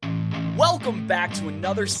Welcome back to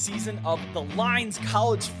another season of the Lines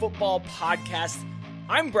College Football Podcast.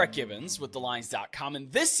 I'm Brett Gibbons with TheLines.com,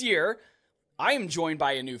 and this year, I am joined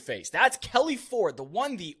by a new face. That's Kelly Ford, the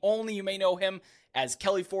one, the only. You may know him as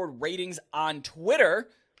Kelly Ford Ratings on Twitter.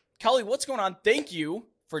 Kelly, what's going on? Thank you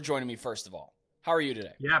for joining me, first of all. How are you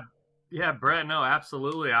today? Yeah, Brett, no,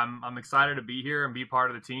 absolutely. I'm excited to be here and be part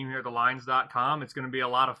of the team here at TheLines.com. It's going to be a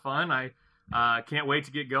lot of fun. I can't wait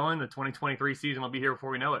to get going. The 2023 season will be here before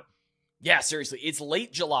we know it. Yeah, seriously. It's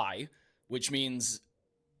late July, which means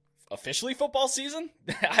officially football season?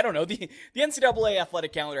 I don't know. The NCAA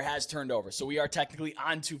athletic calendar has turned over, so we are technically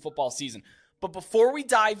on to football season. But before we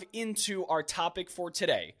dive into our topic for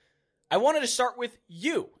today, I wanted to start with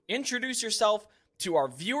you. Introduce yourself to our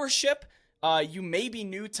viewership. You may be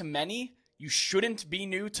new to many. You shouldn't be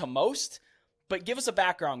new to most. But give us a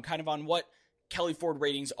background kind of on what Kelly Ford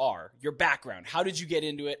Ratings are, your background. How did you get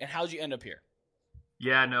into it, and how did you end up here?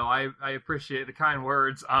 Yeah, no, I appreciate the kind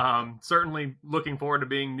words. Certainly looking forward to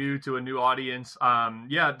being new to a new audience.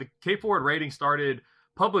 The K Ford Rating started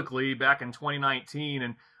publicly back in 2019,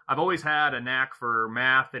 and I've always had a knack for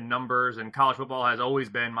math and numbers, and college football has always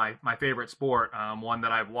been my favorite sport, one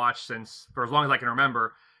that I've watched for as long as I can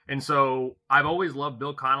remember. And so I've always loved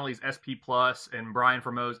Bill Connolly's SP Plus and Brian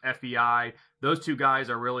Fremeau's FEI. Those two guys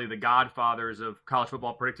are really the godfathers of college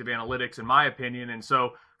football predictive analytics, in my opinion. And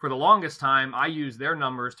so for the longest time, I used their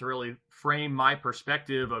numbers to really frame my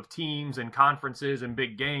perspective of teams and conferences and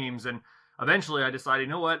big games. And eventually I decided, you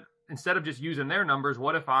know what? Instead of just using their numbers,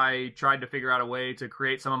 what if I tried to figure out a way to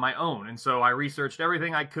create some of my own? And so I researched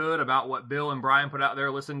everything I could about what Bill and Brian put out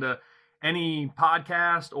there, listened to any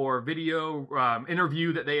podcast or video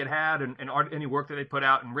interview that they had and any work that they put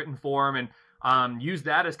out in written form, and used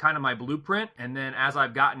that as kind of my blueprint. And then as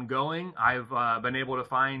I've gotten going, I've been able to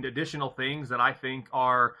find additional things that I think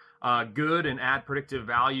are good and add predictive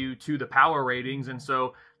value to the power ratings. And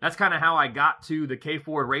so that's kind of how I got to the K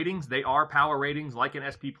Ford Ratings. They are power ratings like an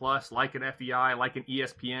SP Plus, like an FEI, like an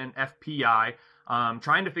ESPN, FPI.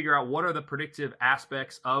 Trying to figure out what are the predictive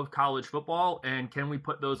aspects of college football, and can we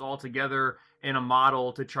put those all together in a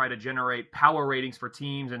model to try to generate power ratings for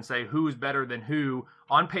teams and say who's better than who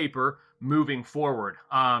on paper moving forward.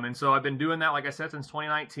 And so I've been doing that, like I said, since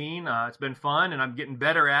 2019. It's been fun, and I'm getting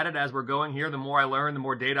better at it as we're going here. The more I learn, the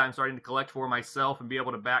more data I'm starting to collect for myself and be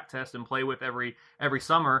able to back test and play with every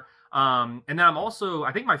summer. And then I'm also,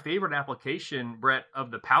 I think my favorite application, Brett,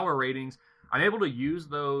 of the power ratings, I'm able to use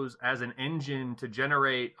those as an engine to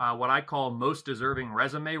generate what I call most deserving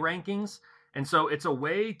resume rankings. And so it's a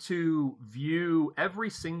way to view every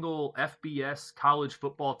single FBS college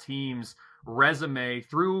football team's resume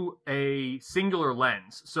through a singular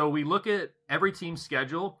lens. So we look at every team's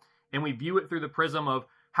schedule and we view it through the prism of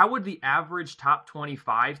how would the average top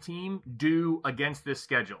 25 team do against this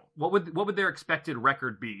schedule? What would their expected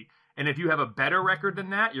record be? And if you have a better record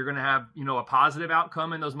than that, you're going to have, a positive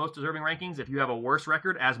outcome in those most deserving rankings. If you have a worse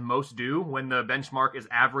record, as most do when the benchmark is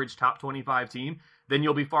average top 25 team, then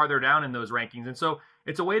you'll be farther down in those rankings. And so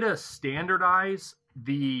it's a way to standardize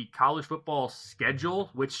the college football schedule,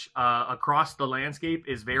 which across the landscape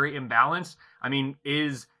is very imbalanced. I mean,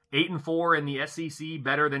 is 8-4 in the SEC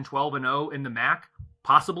better than 12-0 in the MAC?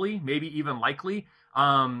 Possibly, maybe even likely.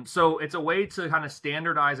 So it's a way to kind of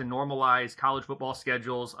standardize and normalize college football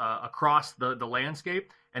schedules across the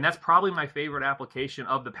landscape. And that's probably my favorite application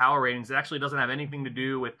of the power ratings. It actually doesn't have anything to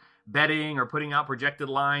do with betting or putting out projected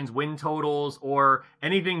lines, win totals, or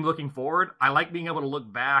anything looking forward. I like being able to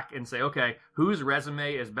look back and say, okay, whose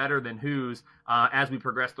resume is better than whose as we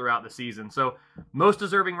progress throughout the season. So most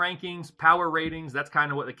deserving rankings, power ratings, that's kind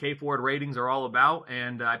of what the K Ford Ratings are all about.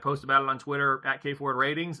 And I post about it on Twitter at K Ford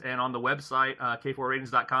Ratings and on the website,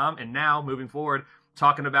 kfordratings.com. And now moving forward,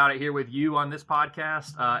 talking about it here with you on this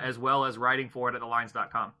podcast, as well as writing for it at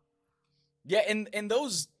thelines.com. Yeah, and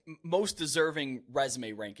those most deserving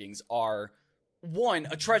resume rankings are, one,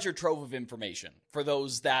 a treasure trove of information for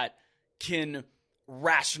those that can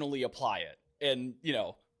rationally apply it. And,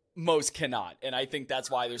 most cannot. And I think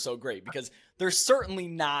that's why they're so great, because they're certainly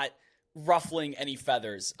not ruffling any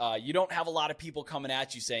feathers. You don't have a lot of people coming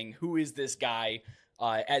at you saying, who is this guy,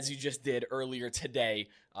 as you just did earlier today.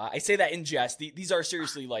 I say that in jest. These are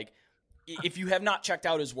seriously, like, if you have not checked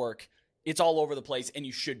out his work, it's all over the place, and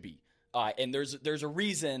you should be. And there's a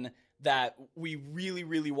reason that we really,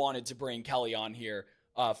 really wanted to bring Kelly on here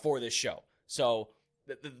for this show. So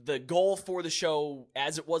the goal for the show,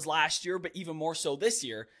 as it was last year, but even more so this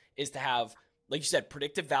year, is to have, like you said,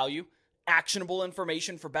 predictive value, actionable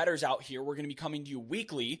information for bettors out here. We're going to be coming to you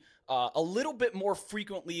weekly, a little bit more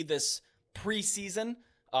frequently this preseason,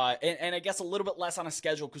 and I guess a little bit less on a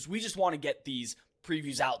schedule, because we just want to get these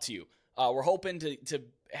previews out to you. We're hoping to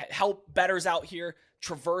help bettors out here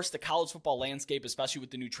traverse the college football landscape, especially with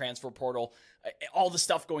the new transfer portal, all the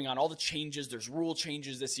stuff going on, all the changes. There's rule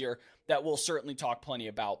changes this year that we'll certainly talk plenty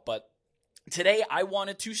about. But today I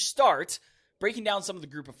wanted to start breaking down some of the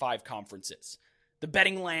Group of Five conferences, the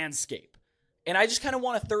betting landscape. And I just kind of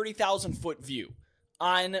want a 30,000-foot view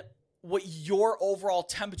on what your overall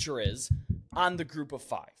temperature is on the Group of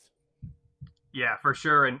Five. Yeah, for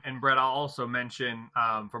sure. And Brett, I'll also mention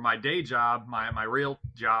for my day job, my real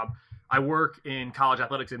job, I work in college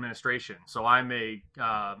athletics administration. So I'm a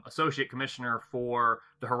associate commissioner for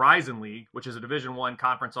the Horizon League, which is a Division I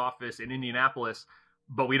conference office in Indianapolis.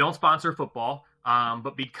 But we don't sponsor football.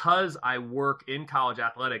 But because I work in college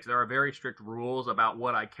athletics, there are very strict rules about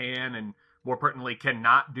what I can and more pertinently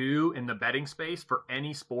cannot do in the betting space for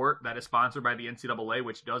any sport that is sponsored by the NCAA,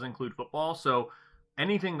 which does include football. So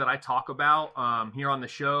anything that I talk about here on the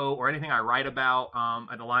show or anything I write about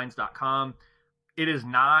at thelines.com, it is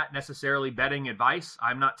not necessarily betting advice.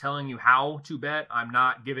 I'm not telling you how to bet. I'm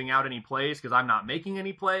not giving out any plays because I'm not making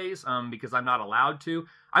any plays because I'm not allowed to.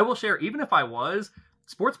 I will share, even if I was,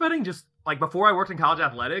 sports betting just, like before I worked in college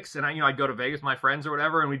athletics and I'd go to Vegas with my friends or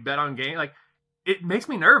whatever and we'd bet on games, like it makes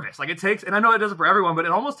me nervous. Like it takes, and I know it doesn't for everyone, but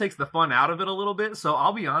it almost takes the fun out of it a little bit. So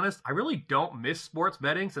I'll be honest, I really don't miss sports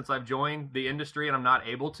betting since I've joined the industry and I'm not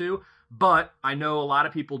able to. But I know a lot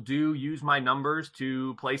of people do use my numbers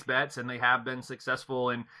to place bets, and they have been successful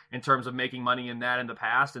in terms of making money in that in the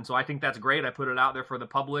past. And so I think that's great. I put it out there for the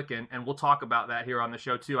public, and we'll talk about that here on the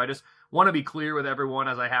show too. I just want to be clear with everyone,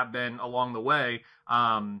 as I have been along the way,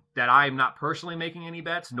 that I'm not personally making any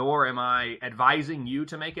bets, nor am I advising you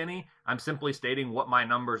to make any. I'm simply stating what my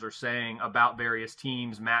numbers are saying about various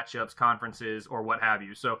teams, matchups, conferences, or what have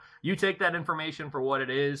you. So you take that information for what it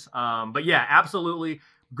is. But yeah, absolutely.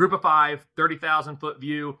 Group of Five, 30,000-foot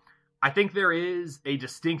view. I think there is a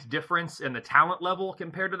distinct difference in the talent level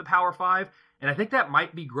compared to the Power Five, and I think that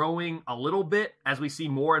might be growing a little bit as we see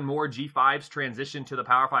more and more G5s transition to the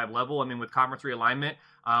Power Five level. I mean, with conference realignment,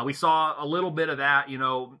 we saw a little bit of that,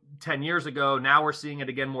 10 years ago. Now we're seeing it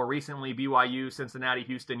again more recently. BYU, Cincinnati,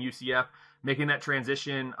 Houston, UCF, making that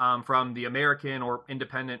transition from the American or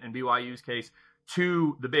independent in BYU's case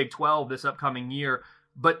to the Big 12 this upcoming year.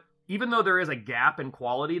 But even though there is a gap in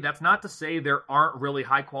quality, that's not to say there aren't really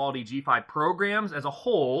high-quality G5 programs as a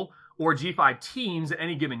whole or G5 teams at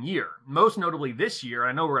any given year. Most notably this year,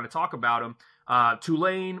 I know we're going to talk about them,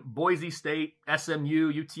 Tulane, Boise State,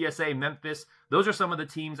 SMU, UTSA, Memphis. Those are some of the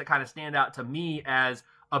teams that kind of stand out to me as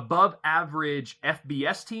above-average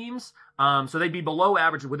FBS teams. So they'd be below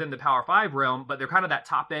average within the Power 5 realm, but they're kind of that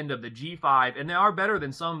top end of the G5, and they are better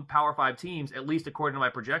than some Power 5 teams, at least according to my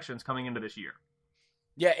projections coming into this year.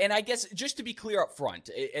 Yeah, and I guess just to be clear up front,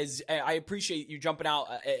 as I appreciate you jumping out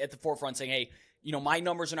at the forefront saying, hey, my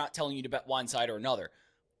numbers are not telling you to bet one side or another.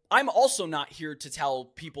 I'm also not here to tell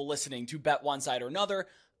people listening to bet one side or another.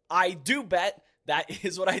 I do bet. That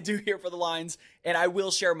is what I do here for the Lines, and I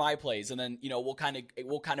will share my plays, and then we'll kind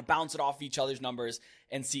of bounce it off each other's numbers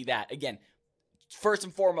and see that. Again, first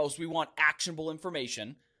and foremost, we want actionable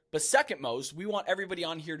information. But second most, we want everybody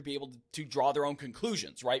on here to be able to draw their own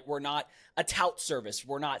conclusions, right? We're not a tout service.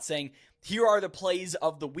 We're not saying, here are the plays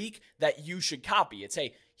of the week that you should copy. It's,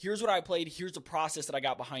 hey, here's what I played. Here's the process that I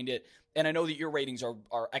got behind it. And I know that your ratings are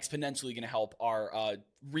exponentially going to help our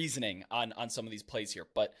reasoning on some of these plays here.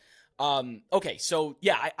 But, okay, so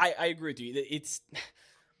yeah, I agree with you.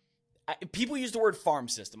 People use the word farm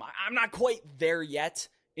system. I'm not quite there yet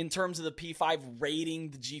in terms of the P5 rating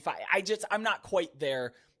the G5. I'm not quite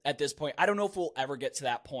there at this point. I don't know if we'll ever get to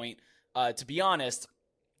that point, to be honest,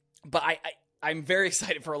 but I'm very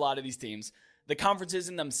excited for a lot of these teams. The conferences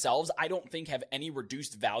in themselves, I don't think have any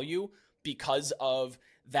reduced value because of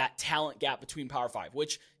that talent gap between Power 5,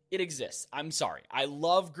 which it exists. I'm sorry. I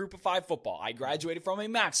love Group of 5 football. I graduated from a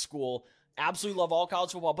MAC school, absolutely love all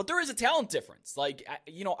college football, but there is a talent difference. Like,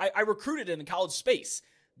 I recruited in the college space.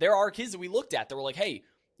 There are kids that we looked at that were like, hey,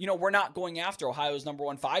 we're not going after Ohio's number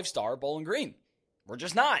 1 5-star, Bowling Green. We're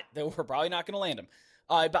just not. We're probably not going to land them.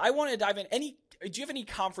 But I want to dive in. Do you have any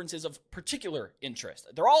conferences of particular interest?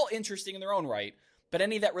 They're all interesting in their own right, but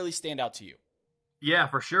any that really stand out to you? Yeah,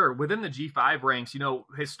 for sure. Within the G5 ranks,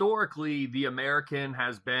 historically, the American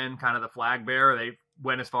has been kind of the flag bearer. They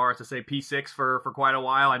went as far as to say P6 for quite a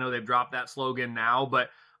while. I know they've dropped that slogan now,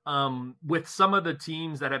 but with some of the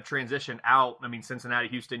teams that have transitioned out, Cincinnati,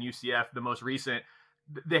 Houston, UCF, the most recent,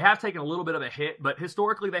 they have taken a little bit of a hit, but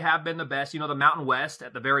historically they have been the best. The Mountain West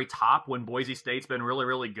at the very top, when Boise State's been really,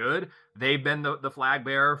 really good, they've been the flag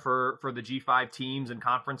bearer for the G5 teams and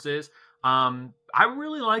conferences. I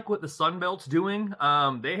really like what the Sun Belt's doing.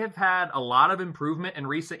 They have had a lot of improvement in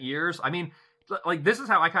recent years. I mean, like, this is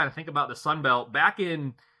how I kind of think about the Sun Belt. Back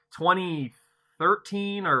in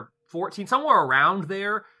 2013 or 14, somewhere around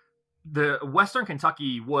there, the Western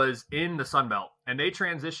Kentucky was in the Sun Belt, and they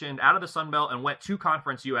transitioned out of the Sun Belt and went to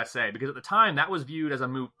Conference USA, because at the time that was viewed as a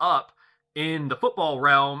move up in the football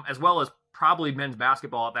realm, as well as probably men's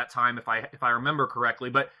basketball at that time, if I remember correctly.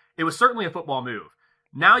 But it was certainly a football move.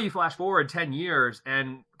 Now you flash forward 10 years,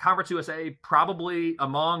 and Conference USA, probably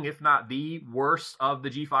among, if not the worst of the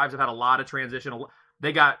G5s, have had a lot of transition.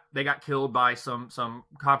 They got killed by some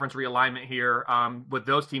conference realignment here, with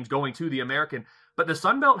those teams going to the American. But the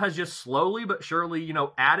Sun Belt has just slowly but surely,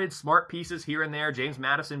 added smart pieces here and there. James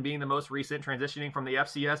Madison being the most recent, transitioning from the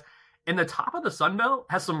FCS. And the top of the Sun Belt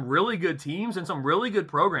has some really good teams and some really good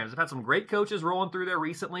programs. They've had some great coaches rolling through there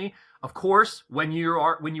recently. Of course, when you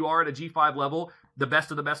are at a G5 level, the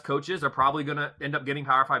best of the best coaches are probably going to end up getting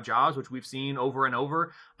Power 5 jobs, which we've seen over and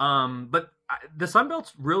over. But the Sun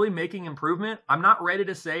Belt's really making improvement. I'm not ready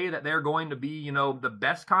to say that they're going to be, the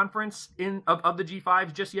best conference of the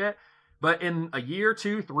G5s just yet. But in a year,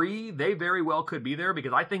 2, 3, they very well could be there,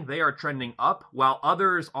 because I think they are trending up while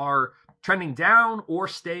others are trending down or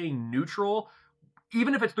staying neutral,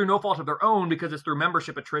 even if it's through no fault of their own, because it's through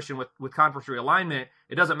membership attrition with conference realignment.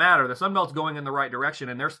 It doesn't matter. The Sun Belt's going in the right direction,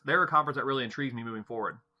 and they're a conference that really intrigues me moving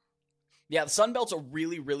forward. Yeah, the Sun Belt's a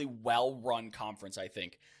really, really well-run conference, I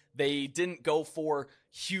think. They didn't go for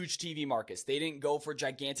huge TV markets. They didn't go for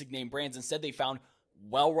gigantic name brands. Instead, they found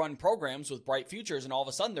well-run programs with bright futures, and all of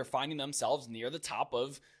a sudden they're finding themselves near the top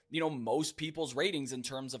of, most people's ratings in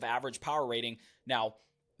terms of average power rating. Now,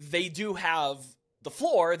 they do have the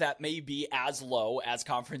floor that may be as low as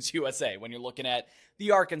Conference USA when you're looking at the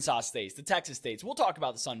Arkansas states, the Texas states. We'll talk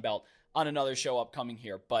about the Sun Belt on another show upcoming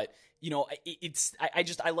here, but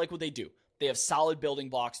I like what they do. They have solid building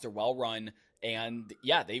blocks. They're well run, and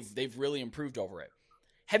yeah, they've really improved over it.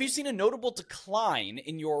 Have you seen a notable decline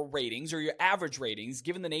in your ratings or your average ratings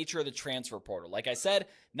given the nature of the transfer portal? Like I said,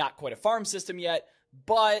 not quite a farm system yet,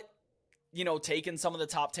 but, taking some of the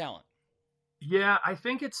top talent. Yeah, I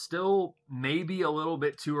think it's still maybe a little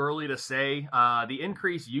bit too early to say. The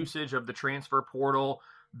increased usage of the transfer portal,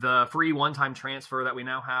 the free one-time transfer that we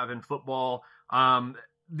now have in football,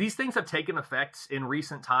 these things have taken effect in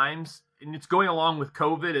recent times, and it's going along with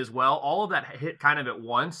COVID as well. All of that hit kind of at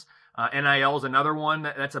once. NIL is another one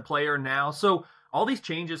that's a player now. So all these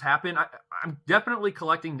changes happen. I'm definitely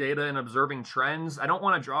collecting data and observing trends. I don't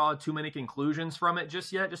want to draw too many conclusions from it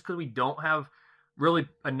just yet, just because we don't have really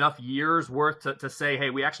enough years worth to say, hey,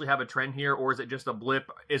 we actually have a trend here, or is it just a blip?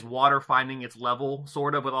 Is water finding its level,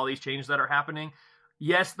 sort of, with all these changes that are happening?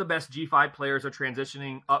 Yes, the best G5 players are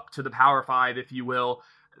transitioning up to the Power 5, if you will.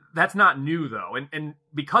 That's not new, though. And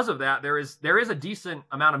because of that, there is a decent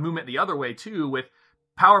amount of movement the other way, too, with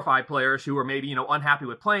Power 5 players who are maybe, unhappy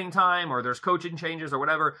with playing time, or there's coaching changes or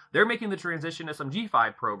whatever. They're making the transition to some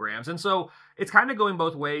G5 programs. And so it's kind of going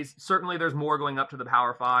both ways. Certainly there's more going up to the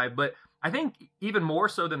Power 5, but I think even more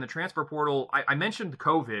so than the transfer portal, I mentioned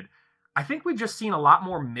COVID. I think we've just seen a lot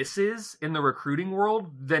more misses in the recruiting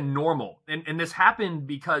world than normal. And this happened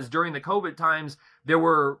because during the COVID times, there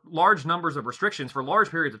were large numbers of restrictions for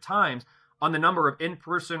large periods of times on the number of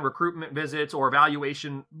in-person recruitment visits or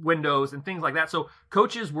evaluation windows and things like that. So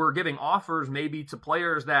coaches were giving offers maybe to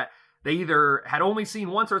players that they either had only seen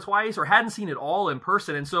once or twice or hadn't seen it all in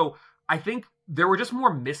person. And so I think there were just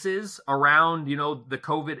more misses around, the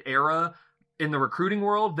COVID era in the recruiting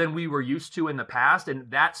world than we were used to in the past. And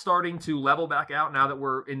that's starting to level back out now that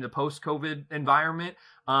we're in the post-COVID environment.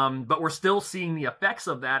 But we're still seeing the effects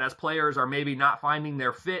of that as players are maybe not finding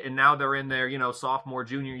their fit. And now they're in their, sophomore,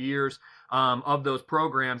 junior years of those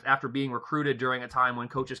programs after being recruited during a time when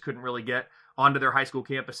coaches couldn't really get onto their high school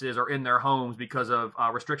campuses or in their homes because of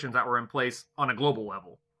restrictions that were in place on a global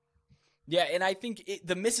level. Yeah, and I think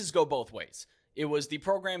the misses go both ways. It was the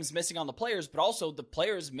programs missing on the players, but also the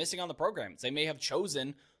players missing on the programs. They may have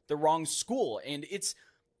chosen the wrong school. And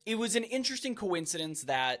it was an interesting coincidence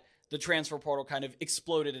that the transfer portal kind of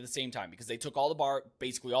exploded at the same time, because they took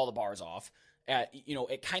basically all the bars off at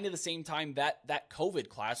kind of the same time that COVID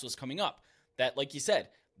class was coming up. That, like you said,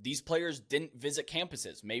 these players didn't visit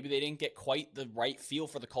campuses. Maybe they didn't get quite the right feel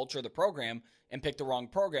for the culture of the program and picked the wrong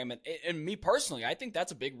program. And me personally, I think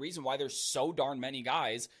that's a big reason why there's so darn many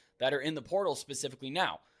guys that are in the portal specifically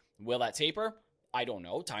now. Will that taper? I don't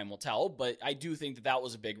know. Time will tell. But I do think that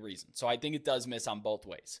was a big reason. So I think it does miss on both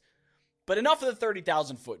ways. But enough of the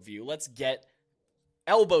 30,000-foot view. Let's get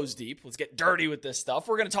elbows deep. Let's get dirty with this stuff.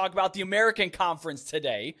 We're going to talk about the American Conference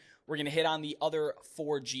today. We're going to hit on the other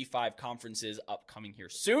 4 G5 conferences upcoming here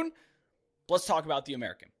soon. let's talk about the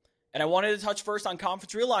American. And I wanted to touch first on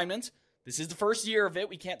conference realignment. This is the first year of it.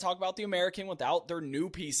 We can't talk about the American without their new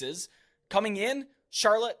pieces. Coming in,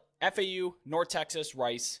 Charlotte, FAU, North Texas,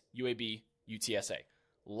 Rice, UAB, UTSA.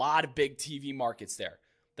 A lot of big TV markets there.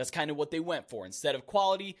 That's kind of what they went for. Instead of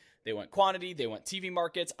quality, they went quantity, they went TV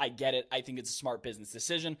markets. I get it. I think it's a smart business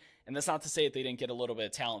decision. And that's not to say that they didn't get a little bit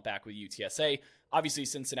of talent back with UTSA. Obviously,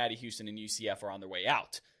 Cincinnati, Houston, and UCF are on their way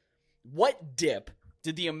out. What dip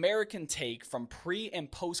did the American take from pre-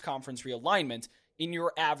 and post-conference realignment in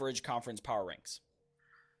your average conference power ranks?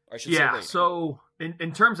 Or I should say rating. So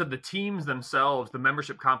in terms of the teams themselves, the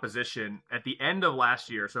membership composition at the end of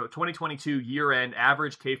last year, so 2022 year-end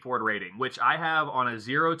average K-Ford rating, which I have on a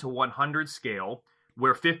 0 to 100 scale,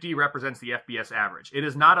 where 50 represents the FBS average. It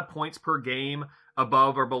is not a points per game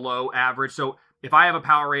above or below average. So if I have a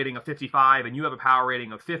power rating of 55 and you have a power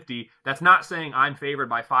rating of 50, that's not saying I'm favored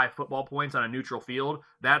by 5 football points on a neutral field.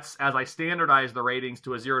 That's, as I standardize the ratings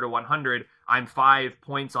to a 0 to 100, I'm 5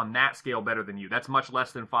 points on that scale better than you. That's much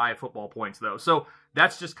less than 5 football points, though. So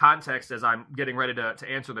that's just context as I'm getting ready to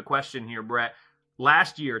answer the question here, Brett.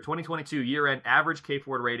 Last year, 2022 year-end average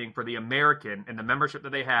K-Ford rating for the American and the membership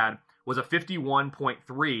that they had was a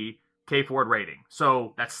 51.3 K-Ford rating.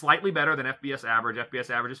 So that's slightly better than FBS average. FBS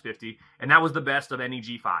average is 50, and that was the best of any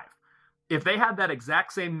G5. If they had that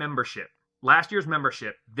exact same membership, last year's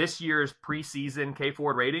membership, this year's preseason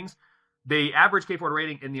K-Ford ratings, the average K-Ford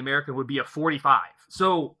rating in the American would be a 45.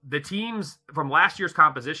 So the teams from last year's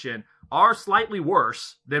composition are slightly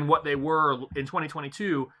worse than what they were in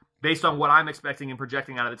 2022 based on what I'm expecting and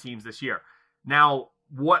projecting out of the teams this year. Now,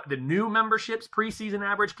 what the new membership's preseason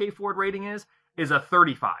average K-Ford rating is a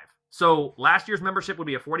 35. So last year's membership would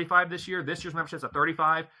be a 45 this year. This year's membership is a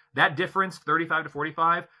 35. That difference, 35 to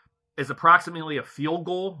 45, is approximately a field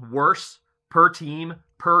goal worse per team,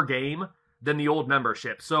 per game than the old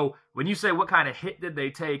membership. So when you say what kind of hit did they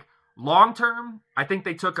take, long term, I think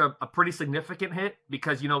they took a pretty significant hit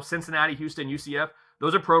because, Cincinnati, Houston, UCF,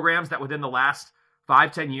 those are programs that within the last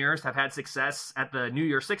 5-10 years have had success at the New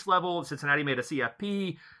Year Six level. Cincinnati made a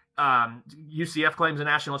CFP. UCF claims a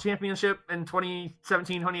national championship in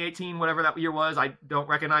 2017, 2018, whatever that year was. I don't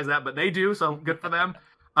recognize that, but they do, so good for them.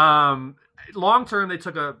 Long term, they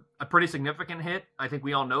took a pretty significant hit. I think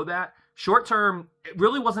we all know that. Short term, it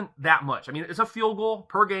really wasn't that much. I mean, it's a field goal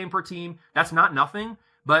per game per team. That's not nothing,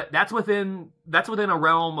 but that's within a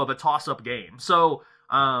realm of a toss-up game. So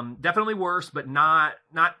definitely worse, but not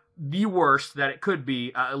the worst that it could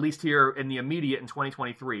be, at least here in the immediate in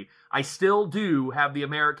 2023. I still do have the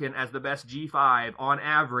American as the best G5 on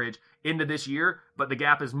average into this year, but the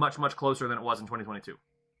gap is much, much closer than it was in 2022.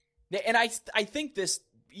 And I think this,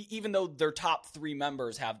 even though their top 3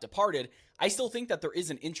 members have departed, I still think that there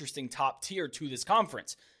is an interesting top tier to this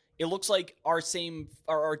conference. It looks like our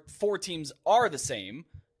 4 teams are the same,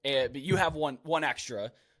 but you have one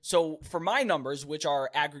extra. So for my numbers, which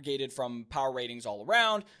are aggregated from power ratings all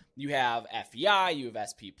around, you have FEI, you have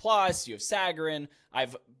SP+, you have Sagarin.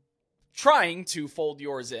 I've trying to fold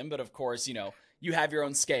yours in, but of course, you have your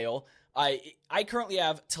own scale. I currently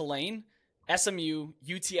have Tulane, SMU,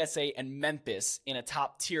 UTSA, and Memphis in a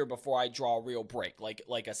top tier before I draw a real break, like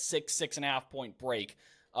a 6.5 point break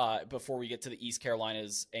before we get to the East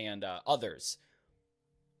Carolinas and others.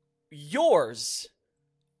 Yours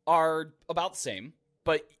are about the same,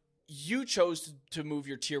 but you chose to move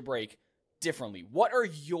your tier break differently. What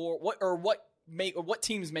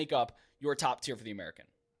teams make up your top tier for the American?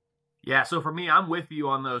 Yeah, so for me, I'm with you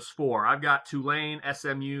on those 4. I've got Tulane,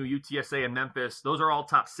 SMU, UTSA, and Memphis. Those are all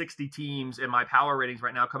top 60 teams in my power ratings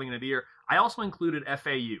right now coming into the year. I also included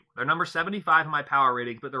FAU. They're number 75 in my power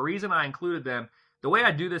ratings, but the reason I included them, the way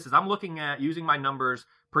I do this is I'm looking at using my numbers,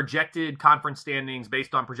 projected conference standings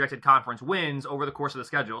based on projected conference wins over the course of the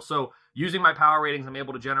schedule. So using my power ratings, I'm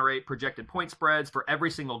able to generate projected point spreads for every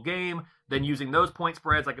single game. Then using those point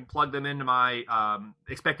spreads, I can plug them into my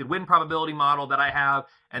expected win probability model that I have,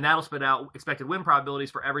 and that'll spit out expected win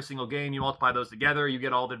probabilities for every single game. You multiply those together, you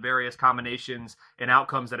get all the various combinations and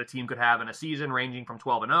outcomes that a team could have in a season, ranging from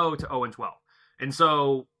 12-0 to 0-12. And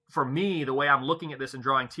so for me, the way I'm looking at this and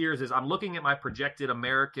drawing tiers is I'm looking at my projected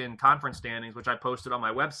American conference standings, which I posted on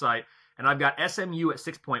my website, and I've got SMU at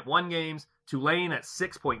 6.1 games, Tulane at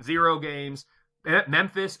 6.0 games,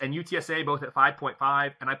 Memphis and UTSA both at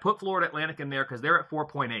 5.5, and I put Florida Atlantic in there because they're at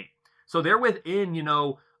 4.8. So they're within,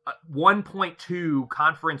 1.2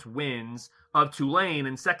 conference wins of Tulane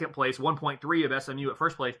in second place, 1.3 of SMU at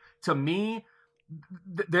first place. To me,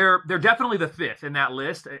 they're definitely the 5th in that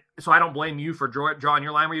list, so I don't blame you for drawing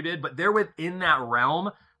your line where you did, but they're within that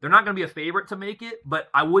realm They're not going to be a favorite to make it, but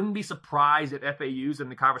I wouldn't be surprised if FAU's in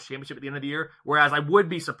the conference championship at the end of the year, whereas I would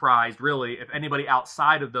be surprised, really, if anybody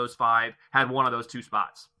outside of those 5 had one of those 2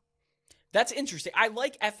 spots. That's interesting. I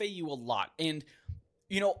like FAU a lot, and,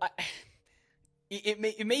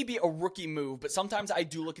 it may be a rookie move, but sometimes I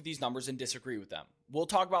do look at these numbers and disagree with them. We'll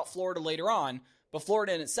talk about Florida later on, but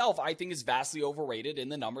Florida in itself, I think, is vastly overrated in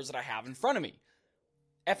the numbers that I have in front of me.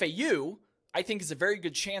 FAU, I think, is a very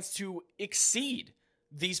good chance to exceed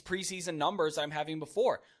these preseason numbers I'm having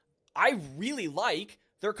before. I really like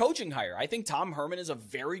their coaching hire. I think Tom Herman is a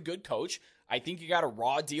very good coach. I think he got a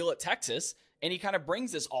raw deal at Texas, and he kind of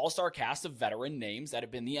brings this all-star cast of veteran names that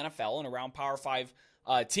have been in the NFL and around Power 5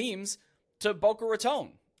 teams to Boca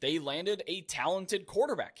Raton. They landed a talented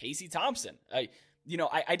quarterback, Casey Thompson. I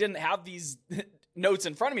didn't have these notes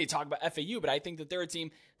in front of me to talk about FAU, but I think that they're a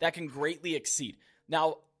team that can greatly exceed.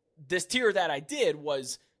 Now, this tier that I did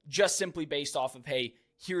was just simply based off of, hey,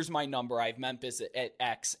 here's my number. I have Memphis at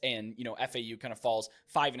X, and FAU kind of falls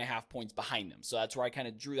 5.5 points behind them. So that's where I kind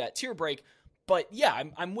of drew that tier break. But yeah,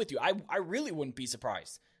 I'm with you. I really wouldn't be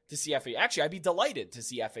surprised to see FAU. Actually, I'd be delighted to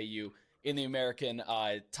see FAU in the American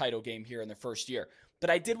title game here in their first year. But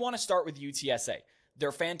I did want to start with UTSA.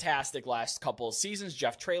 They're fantastic last couple of seasons.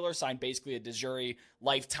 Jeff Traylor signed basically a de jure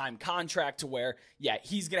lifetime contract to where, yeah,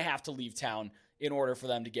 he's going to have to leave town in order for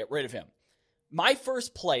them to get rid of him. My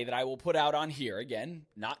first play that I will put out on here, again,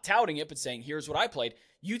 not touting it, but saying here's what I played,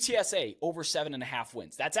 UTSA over 7.5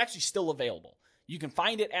 wins. That's actually still available. You can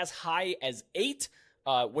find it as high as 8.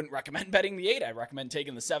 Wouldn't recommend betting the 8. I'd recommend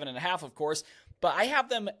taking the 7.5, of course. But I have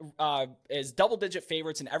them as double-digit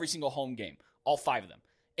favorites in every single home game, all 5 of them,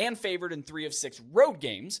 and favored in 3 of 6 road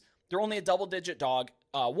games. They're only a double-digit dog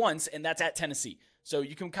once, and that's at Tennessee. So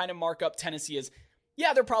you can kind of mark up Tennessee as,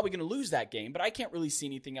 yeah, they're probably going to lose that game, but I can't really see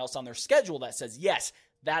anything else on their schedule that says, yes,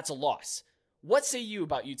 that's a loss. What say you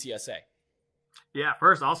about UTSA? Yeah,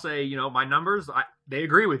 first I'll say, my numbers, they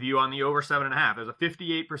agree with you on the over 7.5. There's a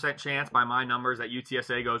 58% chance by my numbers that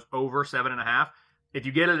UTSA goes over 7.5. If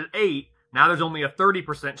you get it at 8, now there's only a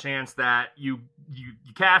 30% chance that you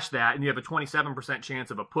cash that, and you have a 27% chance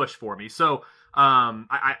of a push for me. So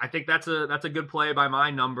I think that's a good play by my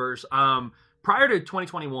numbers. Prior to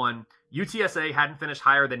 2021, UTSA hadn't finished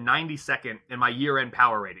higher than 92nd in my year-end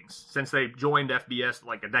power ratings since they joined FBS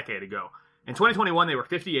like a decade ago. In 2021, they were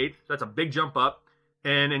 58th. So that's a big jump up.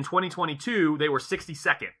 And in 2022, they were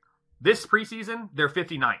 62nd. This preseason, they're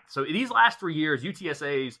 59th. So these last 3 years,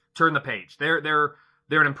 UTSA's turned the page. They're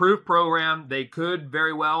an improved program. They could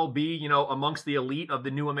very well be, amongst the elite of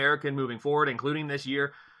the new American moving forward, including this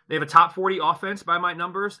year. They have a top 40 offense by my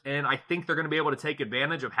numbers, and I think they're going to be able to take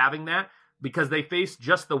advantage of having that because they face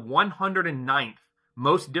just the 109th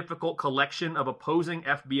most difficult collection of opposing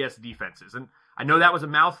FBS defenses. And I know that was a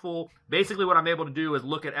mouthful. Basically, what I'm able to do is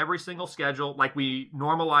look at every single schedule like we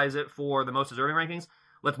normalize it for the most deserving rankings.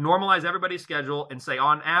 Let's normalize everybody's schedule and say,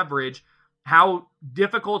 on average, how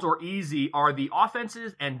difficult or easy are the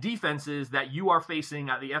offenses and defenses that you are facing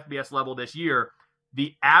at the FBS level this year.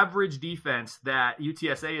 The average defense that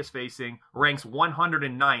UTSA is facing ranks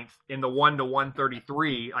 109th in the 1 to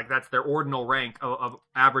 133. Like that's their ordinal rank of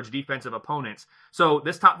average defensive opponents. So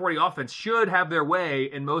this top 40 offense should have their way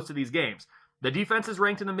in most of these games. The defense is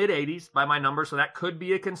ranked in the mid-80s by my numbers, so that could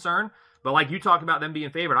be a concern. But like you talked about them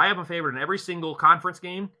being favored, I have them favored in every single conference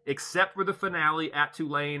game except for the finale at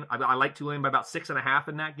Tulane. I like Tulane by about 6.5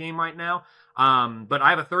 in that game right now. But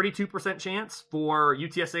I have a 32% chance for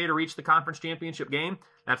UTSA to reach the conference championship game.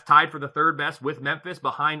 That's tied for the third best with Memphis,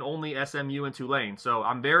 behind only SMU and Tulane. So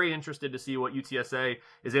I'm very interested to see what UTSA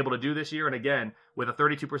is able to do this year. And again, with a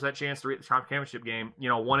 32% chance to reach the conference championship game,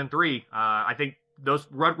 1-3, I think those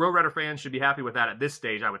Road Runner fans should be happy with that at this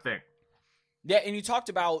stage, I would think. Yeah, and you talked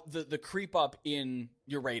about the creep up in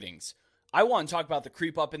your ratings. I want to talk about the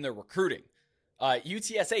creep up in their recruiting.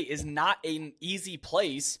 UTSA is not an easy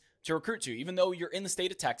place to recruit to, even though you're in the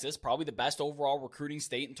state of Texas, probably the best overall recruiting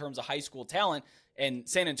state in terms of high school talent, and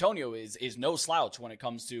San Antonio is no slouch when it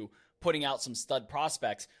comes to putting out some stud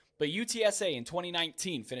prospects. But UTSA in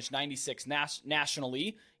 2019 finished 96th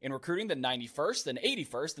nationally in recruiting, then 91st, then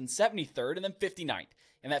 81st, then 73rd, and then 59th.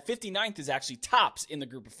 And that 59th is actually tops in the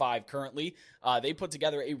group of 5 currently. They put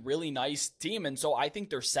together a really nice team, and so I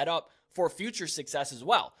think they're set up for future success as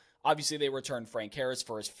well. Obviously, they returned Frank Harris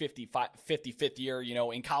for his 55th year,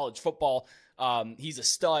 in college football. He's a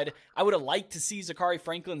stud. I would have liked to see Zachary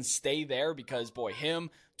Franklin stay there because, boy,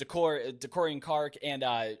 him, Decorian Clark, and,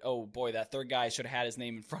 that third guy, I should have had his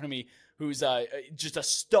name in front of me, who's just a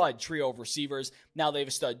stud trio of receivers. Now they have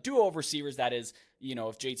a stud duo of receivers. That is,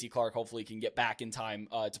 if JT Clark hopefully can get back in time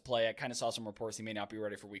to play. I kind of saw some reports he may not be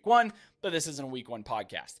ready for week 1, but this isn't a week 1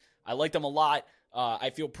 podcast. I like them a lot.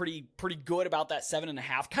 I feel pretty good about that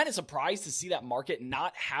 7.5. Kind of surprised to see that market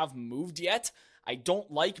not have moved yet. I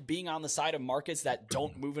don't like being on the side of markets that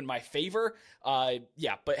don't move in my favor.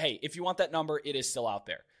 But hey, if you want that number, it is still out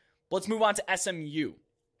there. Let's move on to SMU.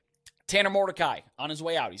 Tanner Mordecai on his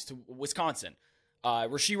way out. He's to Wisconsin.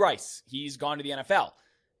 Rashee Rice, he's gone to the NFL.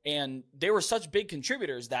 And they were such big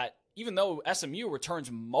contributors that even though SMU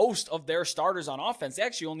returns most of their starters on offense, they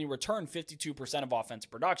actually only return 52% of offense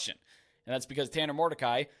production. And that's because Tanner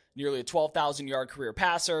Mordecai, nearly a 12,000-yard career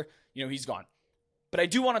passer, he's gone. But I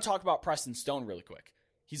do want to talk about Preston Stone really quick.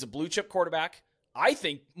 He's a blue-chip quarterback. I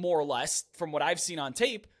think, more or less, from what I've seen on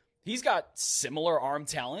tape, he's got similar arm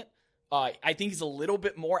talent. I think he's a little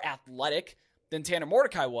bit more athletic than Tanner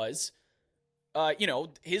Mordecai was.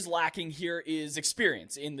 His lacking here is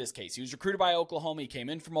experience in this case. He was recruited by Oklahoma. He came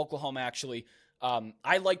in from Oklahoma, actually.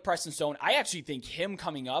 I like Preston Stone. I actually think him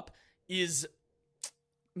coming up is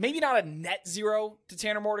maybe not a net zero to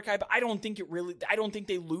Tanner Mordecai, but I don't think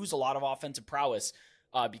they lose a lot of offensive prowess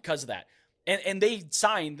because of that. And they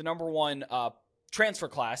signed the number 1 transfer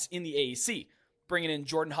class in the AAC, bringing in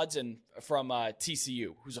Jordan Hudson from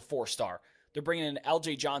TCU, who's a 4-star. They're bringing in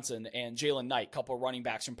LJ Johnson and Jalen Knight, couple of running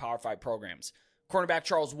backs from Power 5 programs. Cornerback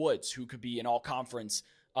Charles Woods, who could be an all-conference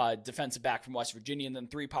defensive back from West Virginia, and then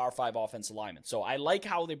 3 Power 5 offensive linemen. So I like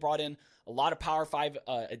how they brought in a lot of Power 5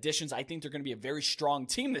 additions. I think they're going to be a very strong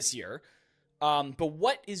team this year. But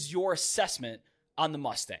what is your assessment on the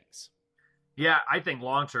Mustangs? Yeah, I think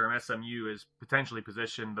long-term SMU is potentially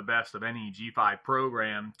positioned the best of any G5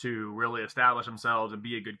 program to really establish themselves and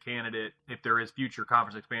be a good candidate if there is future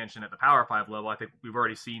conference expansion at the Power 5 level. I think we've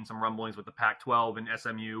already seen some rumblings with the Pac-12 and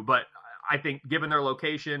SMU, but I think given their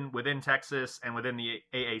location within Texas and within the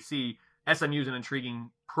AAC, SMU is an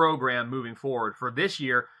intriguing program moving forward. For this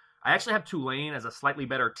year, I actually have Tulane as a slightly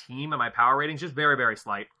better team in my power ratings, just very, very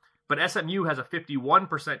slight. But SMU has a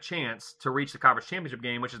 51% chance to reach the conference championship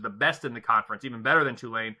game, which is the best in the conference, even better than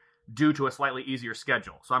Tulane, due to a slightly easier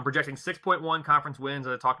schedule. So I'm projecting 6.1 conference wins,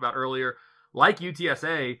 as I talked about earlier. Like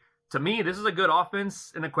UTSA, to me, this is a good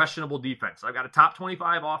offense and a questionable defense. I've got a top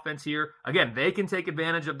 25 offense here. Again, they can take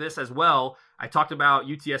advantage of this as well. I talked about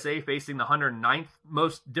UTSA facing the 109th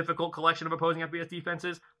most difficult collection of opposing FBS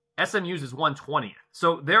defenses. SMU's is 120th.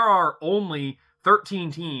 So there are only 13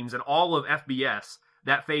 teams in all of FBS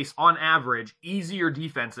that face, on average, easier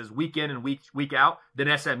defenses week in and week out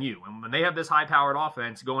than SMU. And when they have this high-powered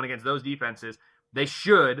offense going against those defenses, they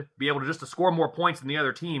should be able to score more points than the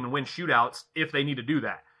other team and win shootouts if they need to do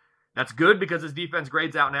that. That's good because this defense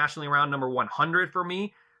grades out nationally around number 100 for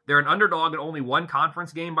me. They're an underdog in only 1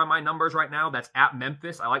 conference game by my numbers right now. That's at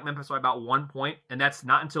Memphis. I like Memphis by about 1 point, and that's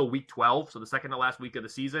not until week 12, so the second to last week of the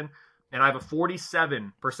season. And I have a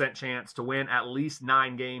 47% chance to win at least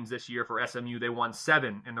 9 games this year for SMU. They won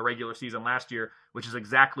 7 in the regular season last year, which is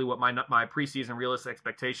exactly what my preseason realistic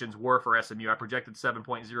expectations were for SMU. I projected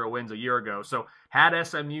 7.0 wins a year ago. So had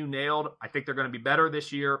SMU nailed, I think they're going to be better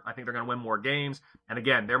this year. I think they're going to win more games. And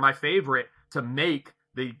again, they're my favorite to make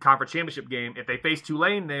the conference championship game. If they face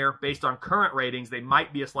Tulane there, based on current ratings, they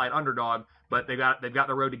might be a slight underdog, but they've got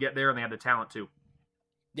the road to get there, and they have the talent too.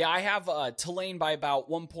 Yeah, I have Tulane by about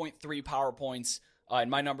 1.3 power points in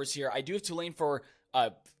my numbers here. I do have Tulane for,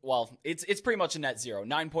 it's pretty much a net zero.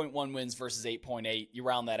 9.1 wins versus 8.8. You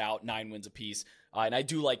round that out, 9 wins apiece. And I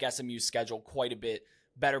do like SMU's schedule quite a bit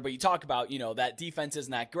better. But you talk about, that defense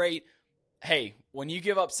isn't that great. Hey, when you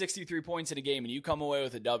give up 63 points in a game and you come away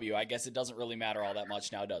with a W, I guess it doesn't really matter all that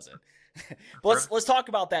much now, does it? But let's talk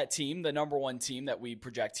about that team, the number 1 team that we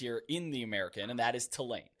project here in the American, and that is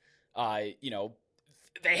Tulane.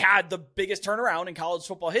 They had the biggest turnaround in college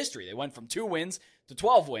football history. They went from 2 wins to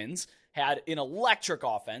 12 wins, had an electric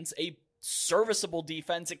offense, a serviceable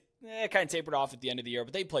defense. It kind of tapered off at the end of the year,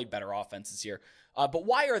 but they played better offense this year. But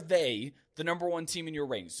why are they the number 1 team in your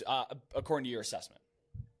ratings, according to your assessment?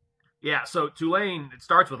 Yeah, so Tulane, it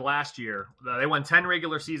starts with last year. They won 10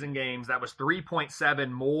 regular season games. That was 3.7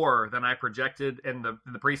 more than I projected in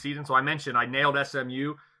the preseason. So I mentioned I nailed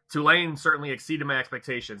SMU. Tulane certainly exceeded my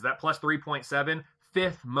expectations. That plus 3.7,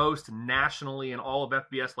 5th most nationally in all of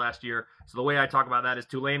FBS last year. So the way I talk about that is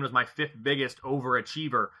Tulane was my 5th biggest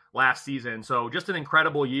overachiever last season. So just an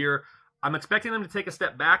incredible year. I'm expecting them to take a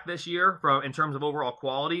step back this year in terms of overall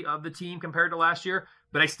quality of the team compared to last year,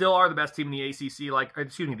 but they still are the best team in the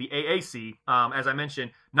the AAC. As I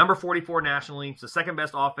mentioned, number 44 nationally. It's the 2nd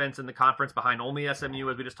best offense in the conference behind only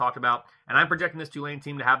SMU, as we just talked about. And I'm projecting this Tulane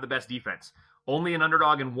team to have the best defense. only an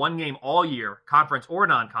underdog in one game all year, conference or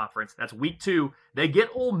non-conference. That's week 2. They get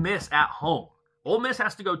Ole Miss at home. Ole Miss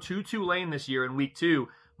has to go to Tulane this year in week 2.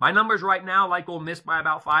 My numbers right now like Ole Miss by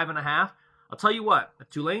about 5.5. I'll tell you what, if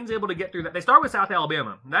Tulane's able to get through that, they start with South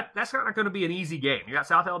Alabama. That's not going to be an easy game. You got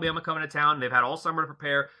South Alabama coming to town. They've had all summer to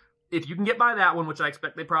prepare. If you can get by that one, which I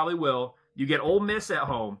expect they probably will, you get Ole Miss at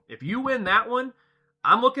home. If you win that one,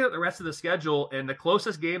 I'm looking at the rest of the schedule, and the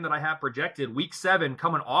closest game that I have projected, week 7,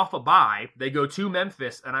 coming off a bye, they go to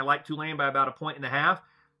Memphis, and I like Tulane by about 1.5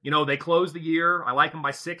 points. They close the year. I like them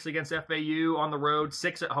by 6 against FAU on the road,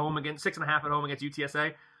 6.5 at home against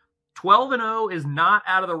UTSA. 12-0 is not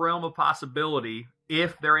out of the realm of possibility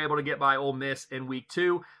if they're able to get by Ole Miss in week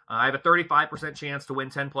 2. I have a 35% chance to win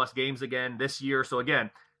 10-plus games again this year. So again,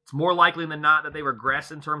 it's more likely than not that they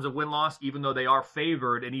regress in terms of win-loss, even though they are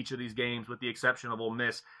favored in each of these games with the exception of Ole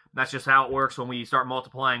Miss. That's just how it works when we start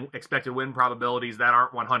multiplying expected win probabilities that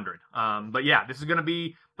aren't 100. But yeah, this is going to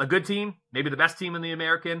be a good team, maybe the best team in the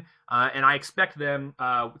American, and I expect them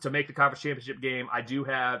to make the conference championship game. I do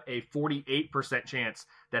have a 48% chance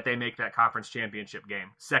that they make that conference championship game,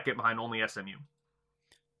 second behind only SMU.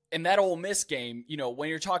 In that Ole Miss game, when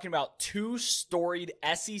you're talking about two storied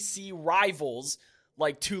SEC rivals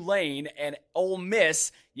like Tulane and Ole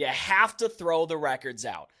Miss, you have to throw the records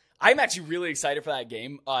out. I'm actually really excited for that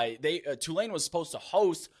game. Tulane was supposed to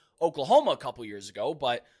host Oklahoma a couple years ago,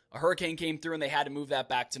 but a hurricane came through and they had to move that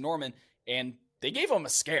back to Norman, and they gave them a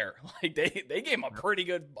scare. Like they gave them a pretty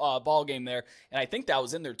good ball game there, and I think that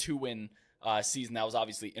was in their 2-win season. That was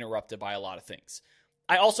obviously interrupted by a lot of things.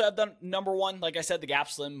 I also have the number one, like I said, the gap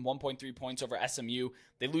slim, 1.3 points over SMU.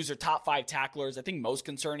 They lose their top 5 tacklers. I think most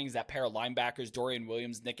concerning is that pair of linebackers, Dorian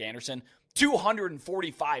Williams, Nick Anderson,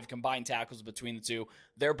 245 combined tackles between the two.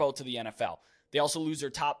 They're both to the NFL. They also lose their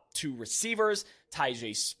top 2 receivers,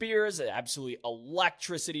 Tyjae Spears, absolutely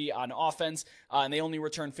electricity on offense, and they only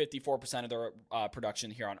return 54% of their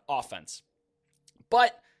production here on offense.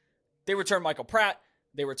 But they return Michael Pratt.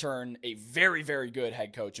 They return a very, very good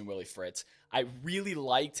head coach in Willie Fritz. I really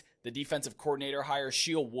liked the defensive coordinator hire,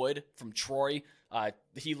 Sheil Wood from Troy.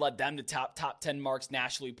 He led them to top 10 marks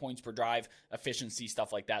nationally, points per drive, efficiency,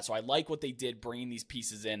 stuff like that. So I like what they did bringing these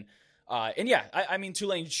pieces in. And yeah, I mean,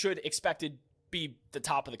 Tulane should expect to be the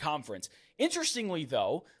top of the conference. Interestingly,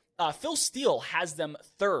 though, Phil Steele has them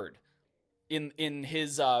 3rd in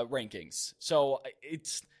his rankings. So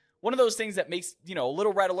it's one of those things that makes, a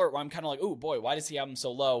little red alert where I'm kind of like, oh boy, why does he have him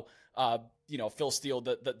so low? Phil Steele,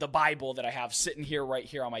 the Bible that I have sitting here right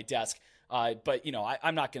here on my desk. But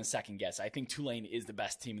I'm not going to second guess. I think Tulane is the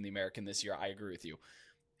best team in the American this year. I agree with you.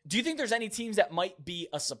 Do you think there's any teams that might be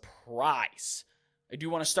a surprise? I do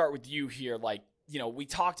want to start with you here. Like, we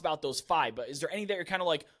talked about those 5, but is there any that you're kind of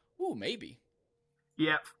like, ooh, maybe?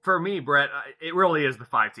 Yeah, for me, Brett, it really is the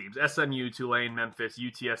 5 teams: SMU, Tulane, Memphis,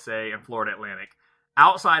 UTSA, and Florida Atlantic.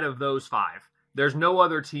 Outside of those 5, there's no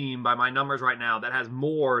other team by my numbers right now that has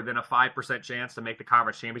more than a 5% chance to make the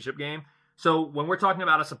conference championship game. So when we're talking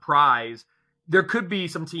about a surprise, there could be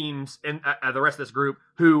some teams in the rest of this group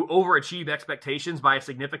who overachieve expectations by a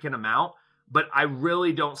significant amount, but I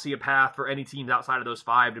really don't see a path for any teams outside of those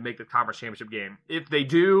 5 to make the conference championship game. If they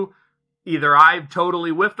do, either I've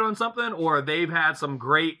totally whiffed on something or they've had some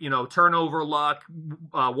great, turnover luck,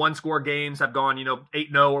 one-score games have gone,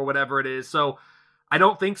 8-0 or whatever it is. So I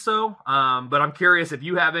don't think so, but I'm curious if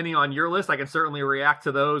you have any on your list. I can certainly react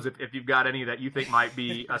to those if you've got any that you think might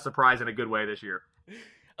be a surprise in a good way this year.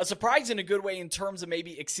 A surprise in a good way in terms of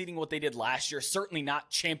maybe exceeding what they did last year. Certainly not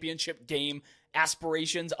championship game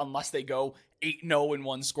aspirations unless they go 8-0 in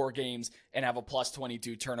one-score games and have a plus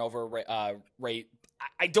 22 turnover rate.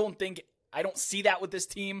 I don't see that with this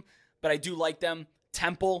team, but I do like them.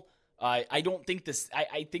 Temple, I think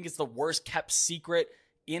it's the worst kept secret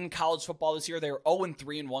in college football this year. They were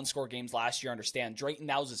 0-3 in one-score games last year. Understand, Drayton,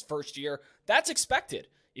 that was his first year. That's expected.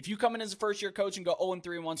 If you come in as a first-year coach and go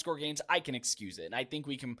 0-3 in one-score games, I can excuse it. And I think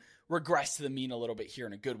we can regress to the mean a little bit here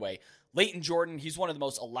in a good way. Leighton Jordan, he's one of the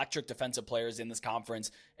most electric defensive players in this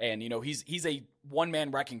conference. And, he's a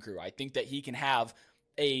one-man wrecking crew. I think that he can have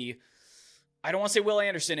I don't want to say Will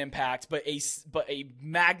Anderson impact, but a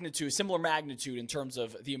similar magnitude in terms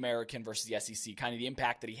of the American versus the SEC, kind of the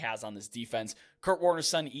impact that he has on this defense. Kurt Warner's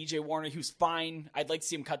son, EJ Warner, who's fine. I'd like to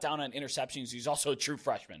see him cut down on interceptions. He's also a true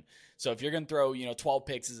freshman. So if you're going to throw, 12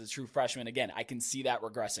 picks as a true freshman, again, I can see that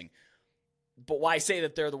regressing. But why I say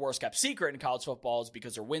that they're the worst kept secret in college football is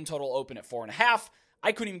because their win total opened at 4.5.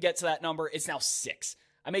 I couldn't even get to that number. It's now 6.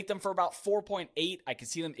 I make them for about 4.8. I can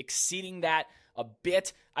see them exceeding that a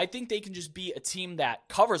bit. I think they can just be a team that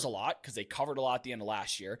covers a lot because they covered a lot at the end of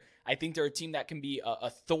last year. I think they're a team that can be a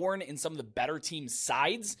thorn in some of the better teams'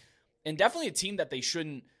 sides. and definitely a team that they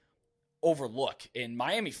shouldn't overlook. In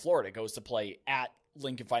Miami, Florida goes to play at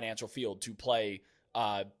Lincoln Financial Field to play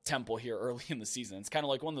Temple here early in the season. It's kind of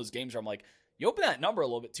like one of those games where I'm like, you open that number a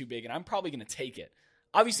little bit too big, and I'm probably going to take it.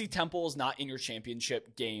 Obviously, Temple is not in your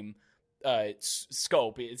championship game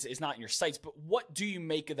scope. It's not in your sights, but what do you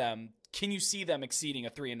make of them? Can you see them exceeding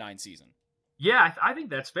a 3-9 season? Yeah, I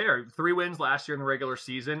think that's fair. 3 wins last year in the regular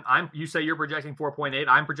season. You say you're projecting 4.8.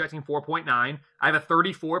 I'm projecting 4.9. I have a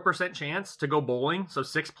 34% chance to go bowling, so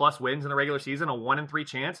 6+ wins in the regular season, a 1-3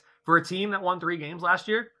 chance for a team that won 3 games last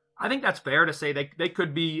year. I think that's fair to say they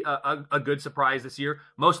could be a good surprise this year.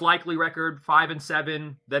 Most likely record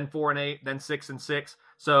 5-7, then 4-8, then 6-6.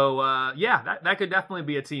 So that could definitely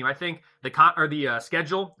be a team. I think the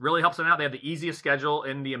schedule really helps them out. They have the easiest schedule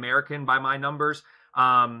in the American by my numbers.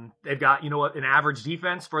 They've got, an average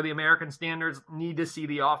defense for the American standards. Need to see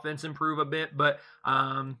the offense improve a bit, but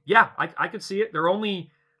I could see it. They're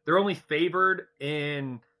only favored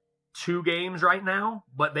in 2 games right now,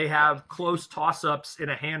 but they have close toss-ups in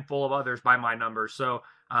a handful of others by my numbers. So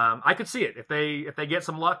I could see it. If they get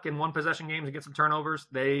some luck in 1-possession games and get some turnovers,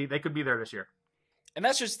 they could be there this year. And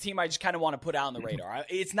that's just a team I just kind of want to put out on the radar.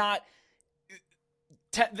 It's not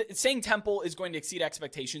saying Temple is going to exceed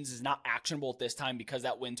expectations is not actionable at this time because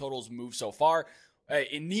that win total's moved so far.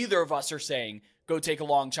 And neither of us are saying go take a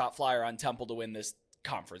long shot flyer on Temple to win this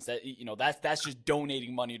conference. That's just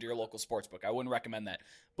donating money to your local sportsbook. I wouldn't recommend that.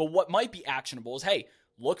 But what might be actionable is, hey,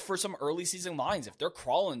 look for some early season lines. If they're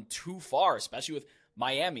crawling too far, especially with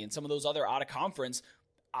Miami and some of those other out of conference,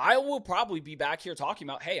 I will probably be back here talking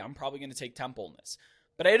about, hey, I'm probably going to take Temple in this.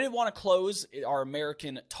 But I didn't want to close our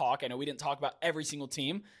American talk. I know we didn't talk about every single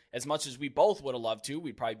team as much as we both would have loved to.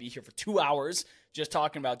 We'd probably be here for 2 hours just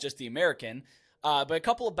talking about just the American. But a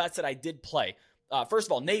couple of bets that I did play. First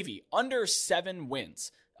of all, Navy, under 7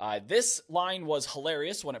 wins. This line was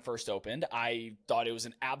hilarious when it first opened. I thought it was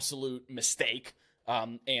an absolute mistake.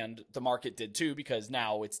 And the market did too, because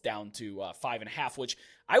now it's down to 5.5, which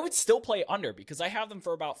I would still play under because I have them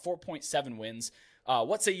for about 4.7 wins.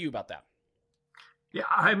 What say you about that? Yeah,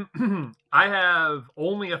 I have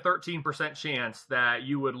only a 13% chance that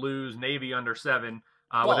you would lose Navy under 7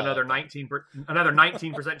 with another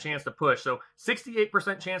 19% chance to push. So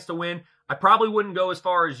 68% chance to win. I probably wouldn't go as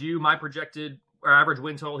far as you. My projected or average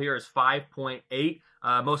win total here is 5.8.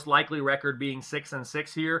 Most likely record being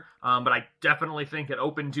 6-6 here. But I definitely think it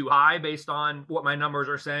opened too high based on what my numbers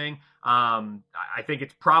are saying. I think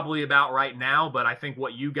it's probably about right now, but I think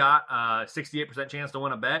what you got, 68% chance to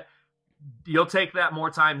win a bet, you'll take that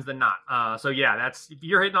more times than not. So yeah, that's, if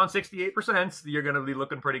you're hitting on 68%, you're going to be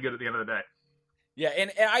looking pretty good at the end of the day. Yeah,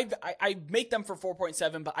 and I make them for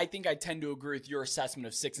 4.7, but I think I tend to agree with your assessment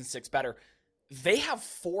of 6-6 better. They have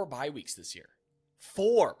 4 bye weeks this year.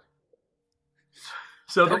 4.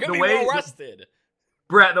 So they're going to be well rested.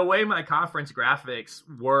 Brett, the way my conference graphics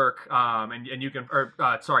work, and you can,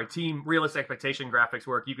 team realistic expectation graphics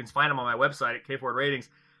work, you can find them on my website at K4 Ratings.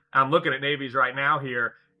 I'm looking at Navy's right now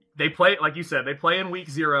here. They play, like you said, they play in week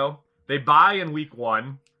 0. They bye in week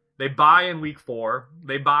 1. They bye in week 4.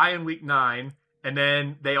 They bye in week 9. And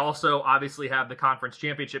then they also obviously have the conference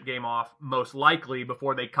championship game off, most likely,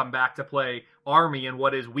 before they come back to play Army in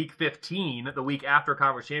what is week 15, the week after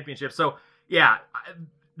conference championship. So, yeah,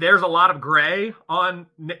 there's a lot of gray on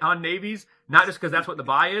Navy's, not just because that's what the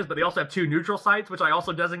bye is, but they also have 2 neutral sites, which I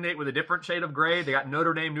also designate with a different shade of gray. They got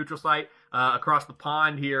Notre Dame neutral site across the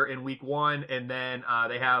pond here in week 1, and then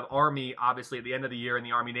they have Army, obviously, at the end of the year in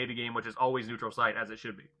the Army-Navy game, which is always neutral site, as it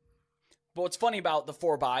should be. But what's funny about the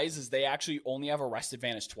 4 buys is they actually only have a rest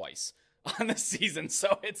advantage twice on the season.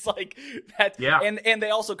 So it's like that. Yeah. And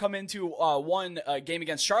they also come into one game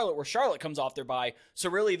against Charlotte where Charlotte comes off their bye. So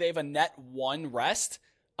really they have a net 1 rest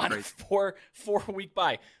on a 4-week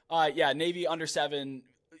bye. Navy under 7.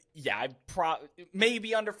 Yeah,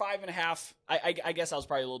 maybe under 5.5. I guess I was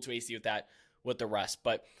probably a little too hasty with that with the rest.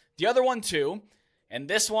 But the other one too, and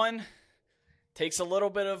this one takes a little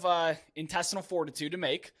bit of intestinal fortitude to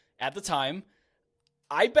make. At the time,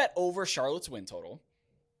 I bet over Charlotte's win total.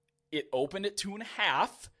 It opened at 2.5.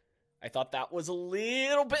 I thought that was a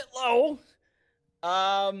little bit low.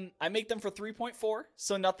 I make them for 3.4,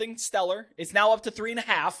 so nothing stellar. It's now up to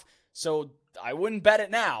 3.5, so I wouldn't bet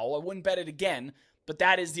it now. I wouldn't bet it again, but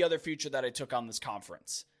that is the other future that I took on this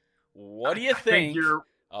conference. What do you think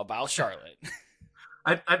about Charlotte?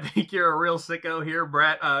 I think you're a real sicko here,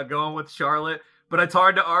 Brett, going with Charlotte. But it's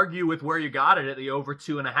hard to argue with where you got it at the over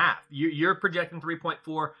 2.5. You're projecting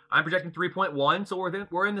 3.4. I'm projecting 3.1. So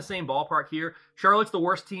we're in the same ballpark here. Charlotte's the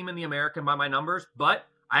worst team in the American by my numbers, but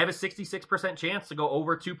I have a 66% chance to go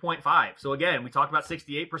over 2.5. So again, we talked about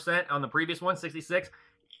 68% on the previous one, 66.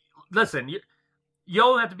 listen, you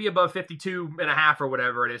only have to be above 52.5 or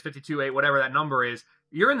whatever it is, 52.8, whatever that number is.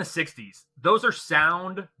 You're in the 60s. Those are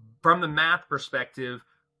sound, from the math perspective,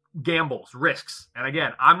 gambles, risks. And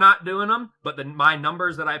again, I'm not doing them, but my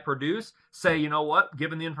numbers that I produce say, you know what,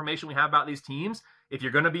 given the information we have about these teams, if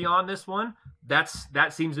you're going to be on this one, that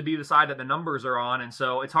seems to be the side that the numbers are on. And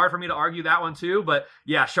so it's hard for me to argue that one too. But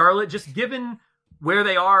yeah, Charlotte, just given where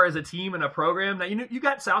they are as a team and a program, that you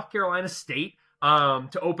got South Carolina State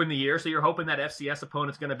to open the year, so you're hoping that FCS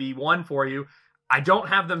opponent's going to be one for you. I don't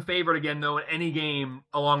have them favored again, though, in any game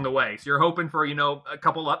along the way. So you're hoping for, a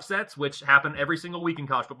couple upsets, which happen every single week in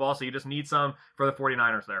college football, so you just need some for the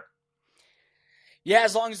 49ers there. Yeah,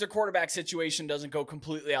 as long as their quarterback situation doesn't go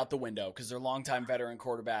completely out the window, because their longtime veteran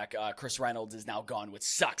quarterback, Chris Reynolds, is now gone, which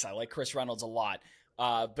sucks. I like Chris Reynolds a lot.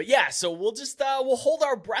 But yeah, so we'll just we'll hold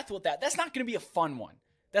our breath with that. That's not going to be a fun one.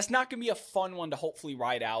 That's not going to be a fun one to hopefully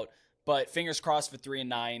ride out. But fingers crossed for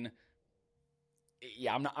 3-9.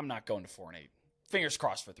 Yeah, I'm not going to 4-8. Fingers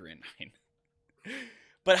crossed for 3-9.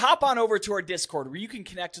 But hop on over to our Discord where you can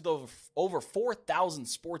connect with over 4,000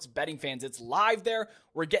 sports betting fans. It's live there.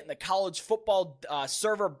 We're getting the college football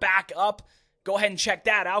server back up. Go ahead and check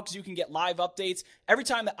that out because you can get live updates every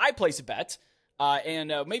time that I place a bet.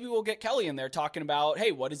 And maybe we'll get Kelly in there talking about,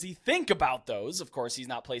 hey, what does he think about those? Of course, he's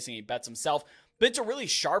not placing any bets himself. But it's a really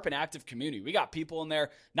sharp and active community. We got people in there,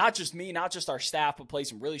 not just me, not just our staff, but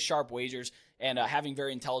placing really sharp wagers and having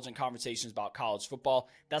very intelligent conversations about college football.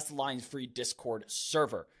 That's the Lines Free Discord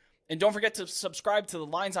server. And don't forget to subscribe to the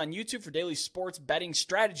Lines on YouTube for daily sports betting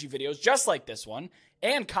strategy videos just like this one.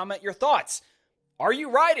 And comment your thoughts. Are you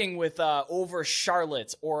riding with over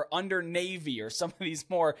Charlotte or under Navy or some of these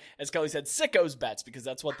more, as Kelly said, sickos bets, because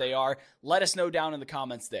that's what they are? Let us know down in the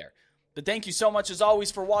comments there. But thank you so much, as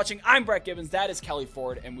always, for watching. I'm Brett Gibbons. That is Kelly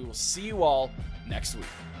Ford, and we will see you all next week.